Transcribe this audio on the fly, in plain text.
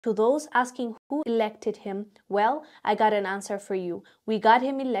To those asking who elected him, well, I got an answer for you. We got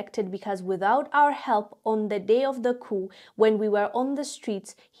him elected because without our help on the day of the coup, when we were on the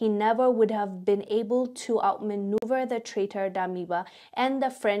streets, he never would have been able to outmaneuver the traitor Damiba and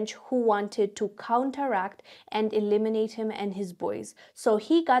the French who wanted to counteract and eliminate him and his boys. So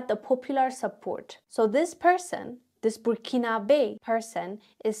he got the popular support. So this Burkinabe person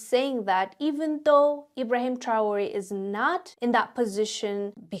is saying that even though Ibrahim Traore is not in that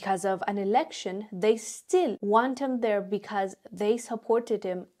position because of an election, they still want him there because they supported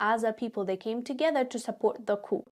him as a people. They came together to support the coup.